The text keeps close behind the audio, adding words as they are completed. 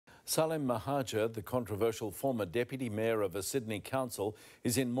Salim Mehajer, the controversial former Deputy Mayor of a Sydney council,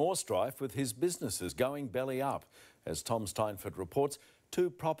 is in more strife with his businesses going belly up. As Tom Steinford reports, 2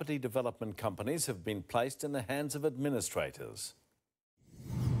 property development companies have been placed in the hands of administrators.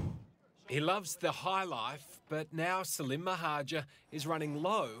 He loves the high life, but now Salim Mehajer is running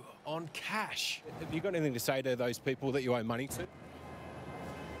low on cash. Have you got anything to say to those people that you owe money to?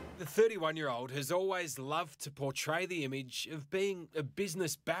 The 31-year-old has always loved to portray the image of being a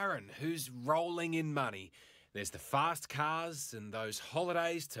business baron who's rolling in money. There's the fast cars and those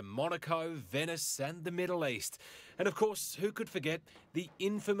holidays to Monaco, Venice and the Middle East. And of course, who could forget the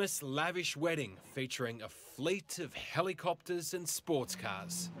infamous lavish wedding featuring a fleet of helicopters and sports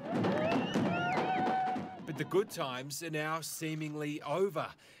cars. But the good times are now seemingly over.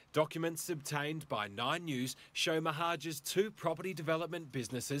 Documents obtained by 9 News show Mehajer's 2 property development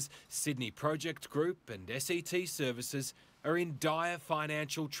businesses, Sydney Project Group and SET Services, are in dire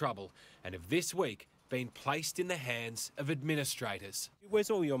financial trouble and have this week been placed in the hands of administrators. Where's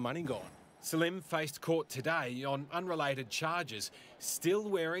all your money gone? Salim faced court today on unrelated charges, still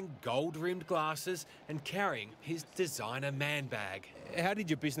wearing gold-rimmed glasses and carrying his designer man bag. How did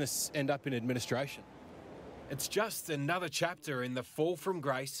your business end up in administration? It's just another chapter in the fall from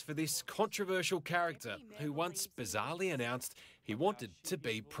grace for this controversial character who once bizarrely announced he wanted to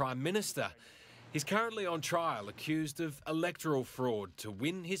be Prime Minister. He's currently on trial accused of electoral fraud to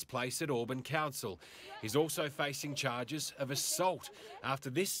win his place at Auburn Council. He's also facing charges of assault after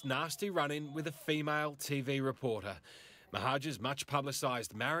this nasty run-in with a female TV reporter. Mehajer's much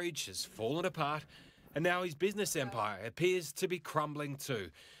publicised marriage has fallen apart and now his business empire appears to be crumbling too.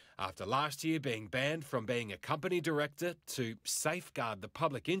 After last year being banned from being a company director to safeguard the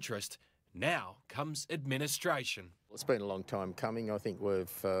public interest, now comes administration. It's been a long time coming. I think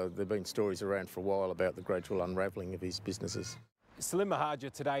there've been stories around for a while about the gradual unravelling of his businesses. Salim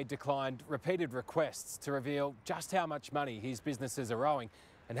Mehajer today declined repeated requests to reveal just how much money his businesses are owing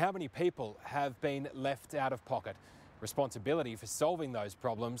and how many people have been left out of pocket. Responsibility for solving those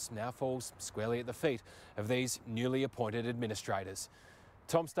problems now falls squarely at the feet of these newly appointed administrators.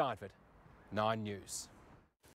 Tom Steinford, 9 News.